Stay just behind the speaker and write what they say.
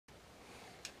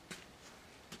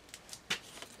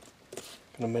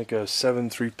I'm going to make a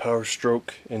 7.3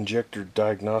 POWERSTROKE injector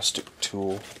diagnostic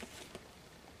tool.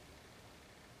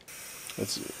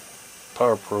 It's a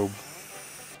power probe.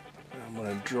 I'm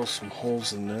going to drill some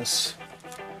holes in this.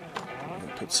 I'm going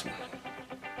to put some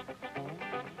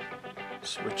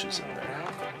switches in there.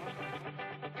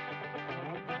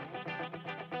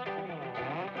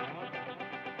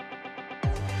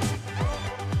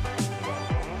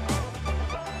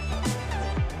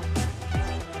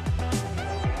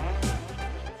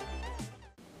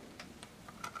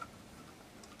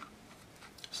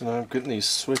 So now I'm getting these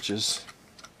switches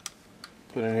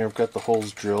put in here. I've got the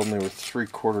holes drilled and they were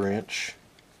 3/4 inch.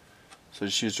 So I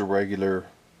just used a regular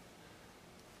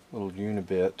little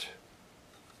unibit.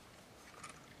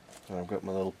 And I've got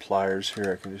my little pliers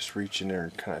here. I can just reach in there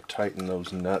and kind of tighten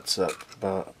those nuts up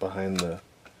behind the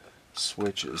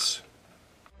switches.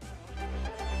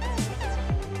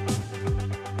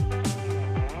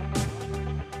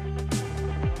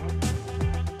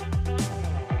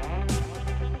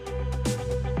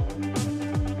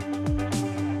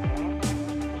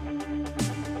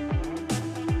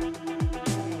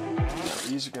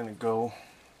 These are going to go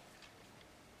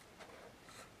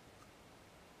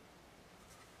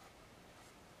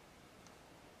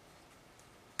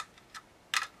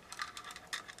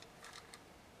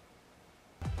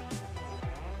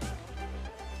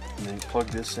and then plug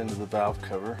this into the valve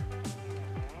cover,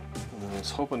 and then I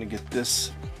was hoping to get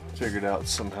this figured out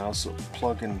somehow, so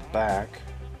plug in the back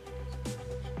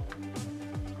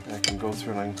and I can go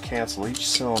through and I can cancel each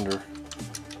cylinder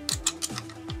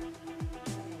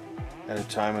at a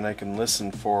time, and I can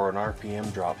listen for an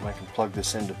RPM drop, and I can plug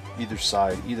this into either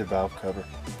side, either valve cover.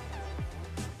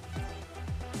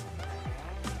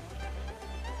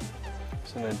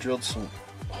 So then I drilled some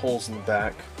holes in the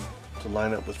back to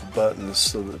line up with the buttons,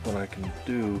 so that when I can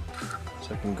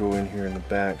I can go in here in the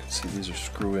back and see these are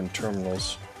screw-in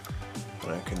terminals,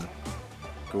 and I can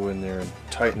go in there and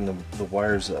tighten the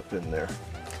wires up in there.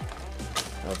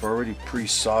 Now, I've already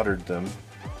pre-soldered them.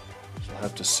 I'll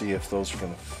have to see if those are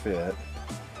going to fit,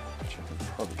 which I can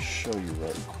probably show you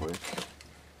right quick.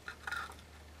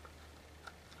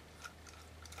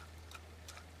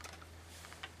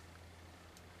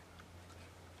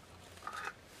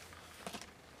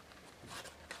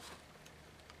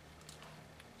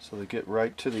 So they get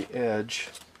right to the edge.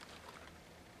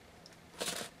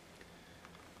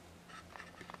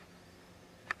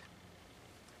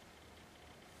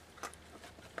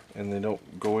 And they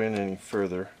don't go in any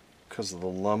further because of the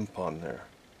lump on there.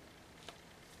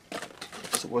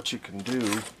 So what you can do,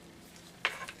 you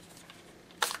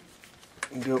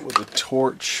can do it with a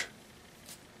torch.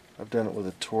 I've done it with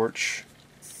a torch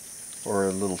or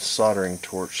a little soldering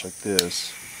torch like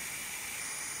this.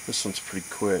 This one's pretty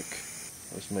quick.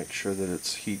 Let's make sure that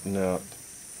it's heating up.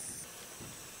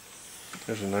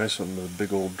 There's a nice one with a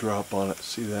big old drop on it.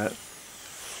 See that?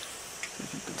 If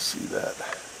you can see that.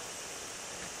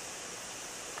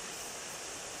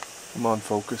 Come on,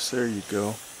 focus. There you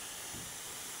go.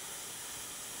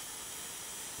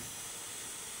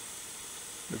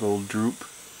 Big old droop.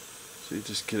 So you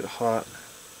just get it hot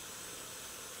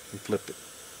and flip it.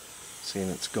 See,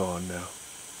 and it's gone now.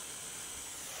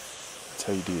 That's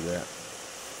how you do that.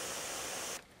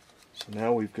 So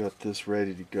now we've got this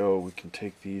ready to go. We can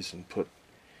take these and put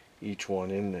each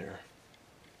one in there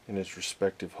in its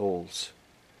respective holes.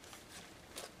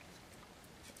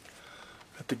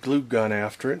 Got the glue gun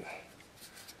after it.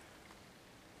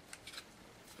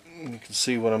 And you can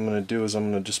see what I'm going to do is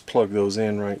I'm going to just plug those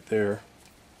in right there.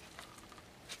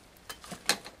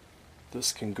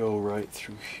 This can go right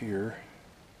through here.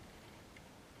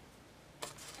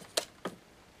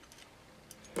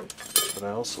 But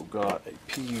I also got a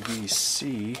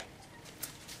PVC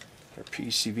or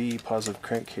PCV, positive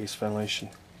crankcase ventilation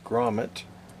grommet.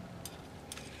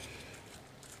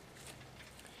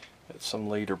 At some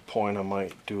later point I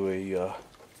might do a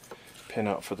pin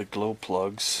out for the glow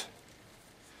plugs,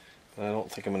 but I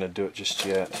don't think I'm going to do it just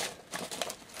yet.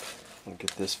 I'll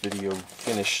get this video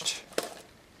finished.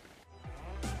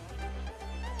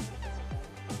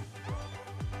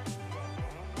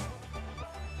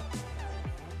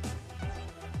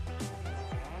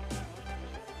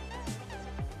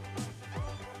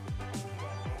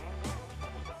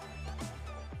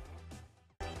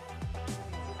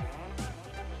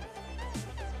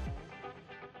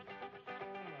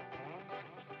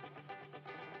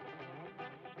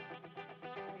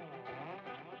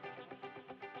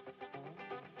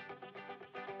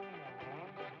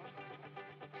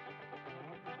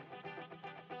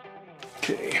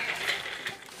 Okay,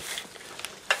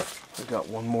 I got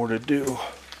one more to do,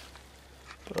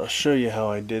 but I'll show you how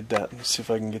I did that. Let me see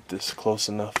if I can get this close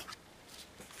enough.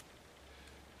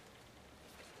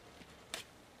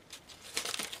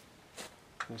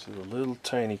 These are the little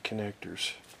tiny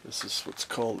connectors. This is what's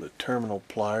called the terminal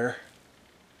plier.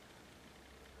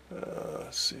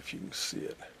 Let's see if you can see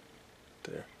it.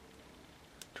 There.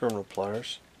 Terminal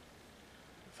pliers.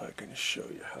 If I can show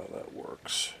you how that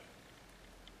works.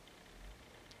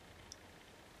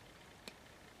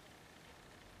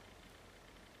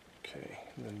 Okay,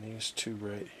 and then these two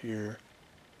right here.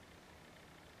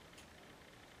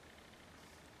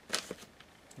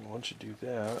 And once you do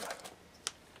that,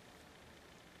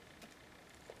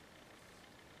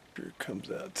 here it comes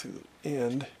out to the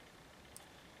end.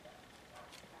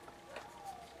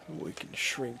 And we can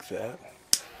shrink that.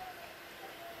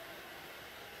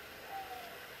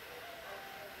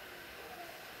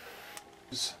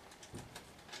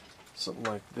 Something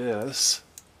like this.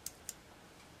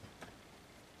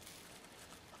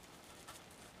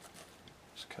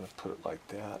 Just kind of put it like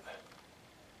that.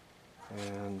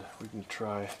 And we can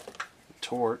try the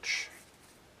torch.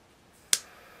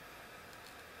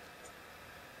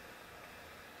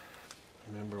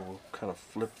 Remember, we'll kind of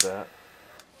flip that.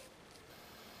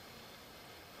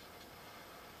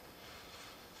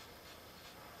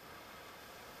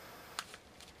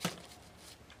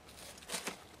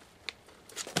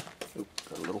 Oop,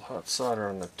 got a little hot solder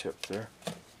on the tip there.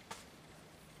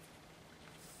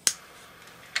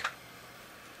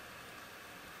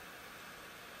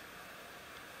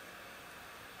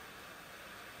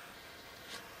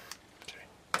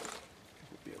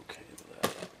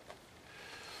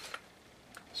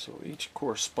 So each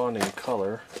corresponding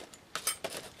color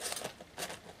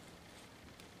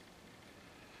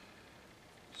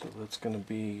so that's going to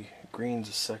be green's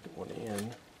the second one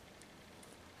in.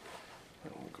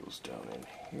 That one goes down in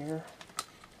here.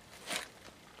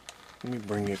 Let me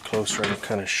bring you closer and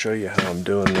kind of show you how I'm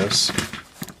doing this.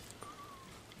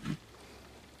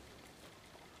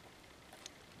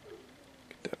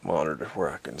 Get that monitor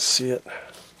where I can see it.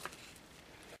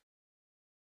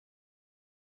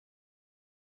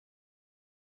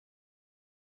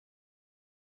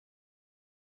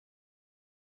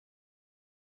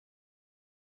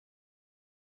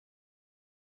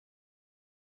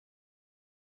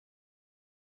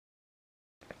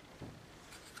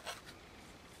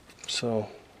 So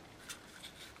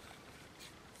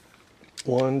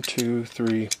 1, 2,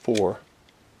 3, 4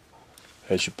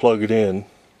 as you plug it in,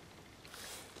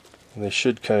 and they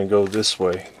should kind of go this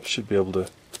way. You should be able to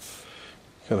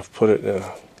kind of put it in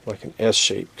like an S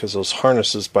shape, because those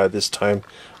harnesses by this time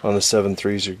on the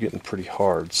 7.3s are getting pretty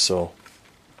hard. So,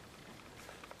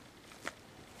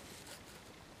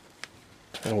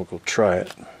 and we'll go try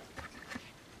it.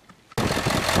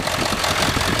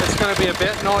 It's going to be a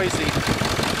bit noisy.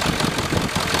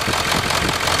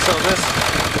 So this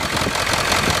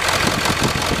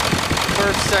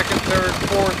first, second, third,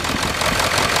 fourth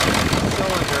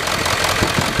cylinder.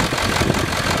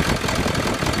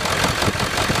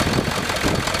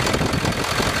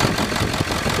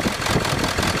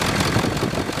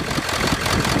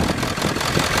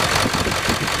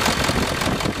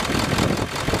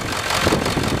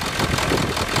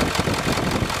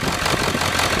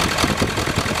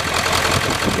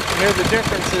 Here the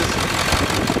difference is,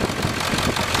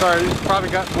 sorry, it's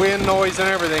probably got wind noise and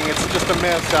everything. It's just a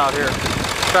mess out here.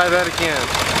 Try that again.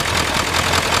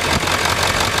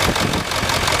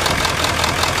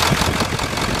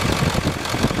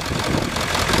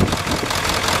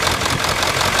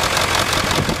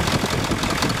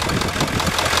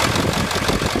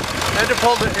 I had to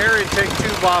pull the air intake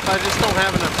tube off. I just don't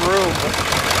have enough room.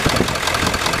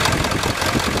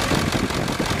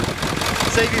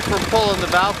 Save you from pulling the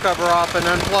valve cover off and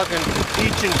unplugging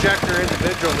each injector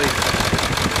individually.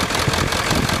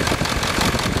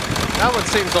 That one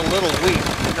seems a little weak,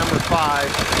 number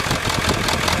 5.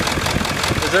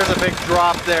 Because there's a big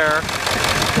drop there.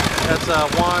 That's a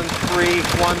 1, 3,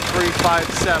 1, 3, 5,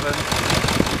 7.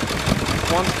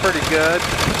 One's pretty good.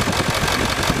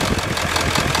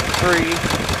 3.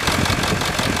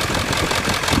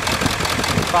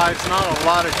 5's not a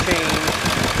lot of change.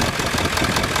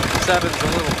 7's a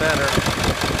little better.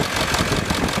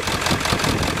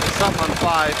 Something on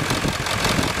 5.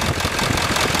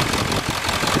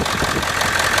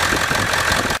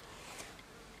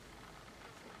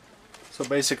 So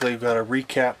basically we've got a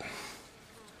recap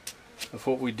of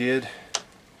what we did.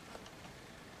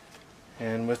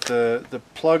 And with the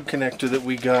plug connector that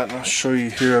we got, and I'll show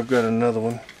you here, I've got another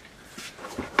one.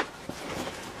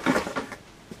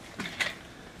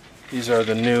 These are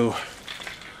the new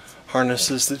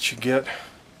harnesses that you get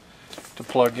to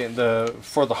plug in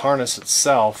for the harness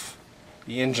itself,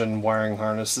 the engine wiring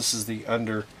harness. This is the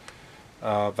under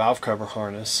valve cover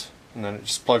harness, and then it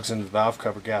just plugs into the valve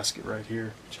cover gasket right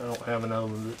here, which I don't have another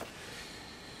one.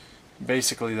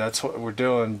 basically that's what we're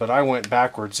doing, but I went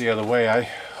backwards the other way. I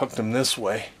hooked them this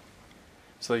way.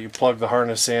 So you plug the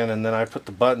harness in, and then I put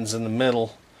the buttons in the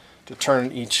middle to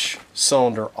turn each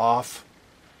cylinder off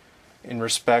in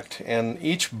respect. And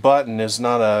each button is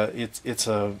not it's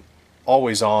a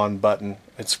always on button.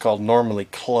 It's called normally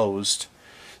closed.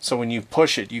 So when you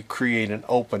push it, you create an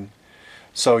open.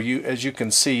 So you, as you can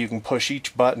see, you can push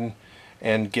each button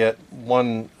and get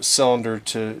one cylinder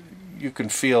to, you can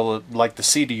feel it like the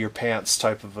seat of your pants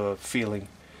type of a feeling.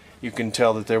 You can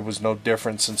tell that there was no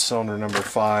difference in cylinder number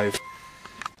 5.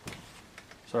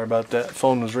 Sorry about that,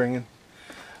 phone was ringing.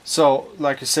 So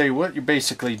like I say, what you're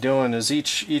basically doing is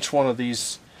each one of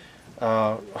these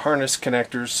harness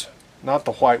connectors, not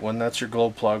the white one, that's your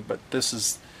glow plug, but this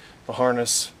is the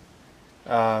harness.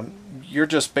 You're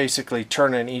just basically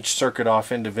turning each circuit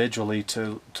off individually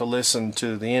to listen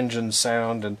to the engine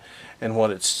sound and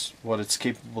what it's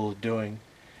capable of doing.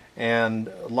 And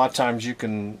a lot of times you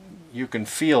can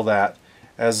feel that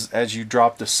as you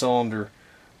drop the cylinder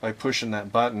by pushing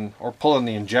that button or pulling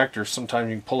the injector. Sometimes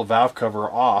you can pull a valve cover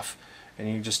off, and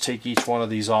you just take each one of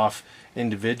these off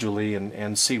individually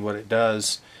and see what it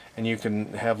does. And you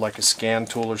can have like a scan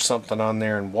tool or something on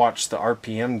there and watch the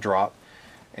RPM drop.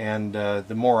 And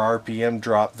the more RPM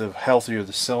drop, the healthier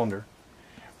the cylinder.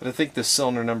 But I think this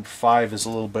cylinder number 5 is a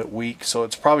little bit weak, so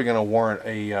it's probably going to warrant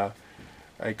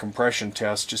a compression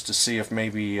test just to see if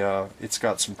maybe it's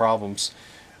got some problems.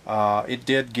 It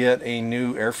did get a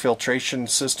new air filtration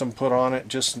system put on it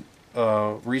just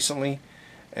recently,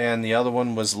 and the other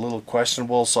one was a little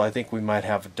questionable, so I think we might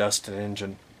have a dusted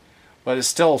engine. But it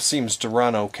still seems to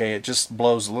run okay. It just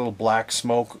blows a little black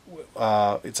smoke.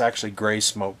 It's actually gray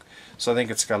smoke, so I think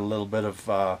it's got a little bit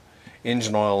of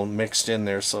engine oil mixed in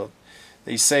there. So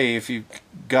they say if you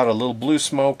got a little blue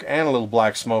smoke and a little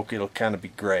black smoke, it'll kind of be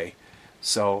gray.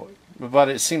 So, but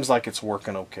it seems like it's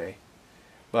working okay.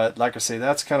 But like I say,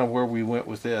 that's kind of where we went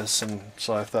with this, and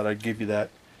so I thought I'd give you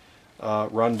that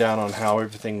rundown on how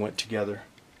everything went together.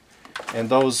 And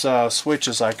those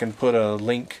switches, I can put a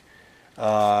link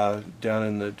down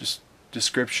in the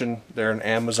description. They're an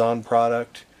Amazon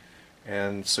product,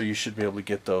 and so you should be able to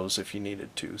get those if you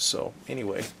needed to. So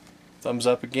anyway, thumbs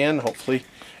up again, hopefully.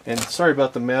 And sorry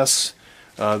about the mess.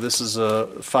 This is a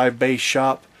 5-bay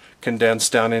shop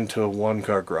condensed down into a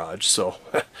 1-car garage, so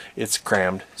it's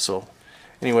crammed. So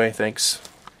anyway, thanks.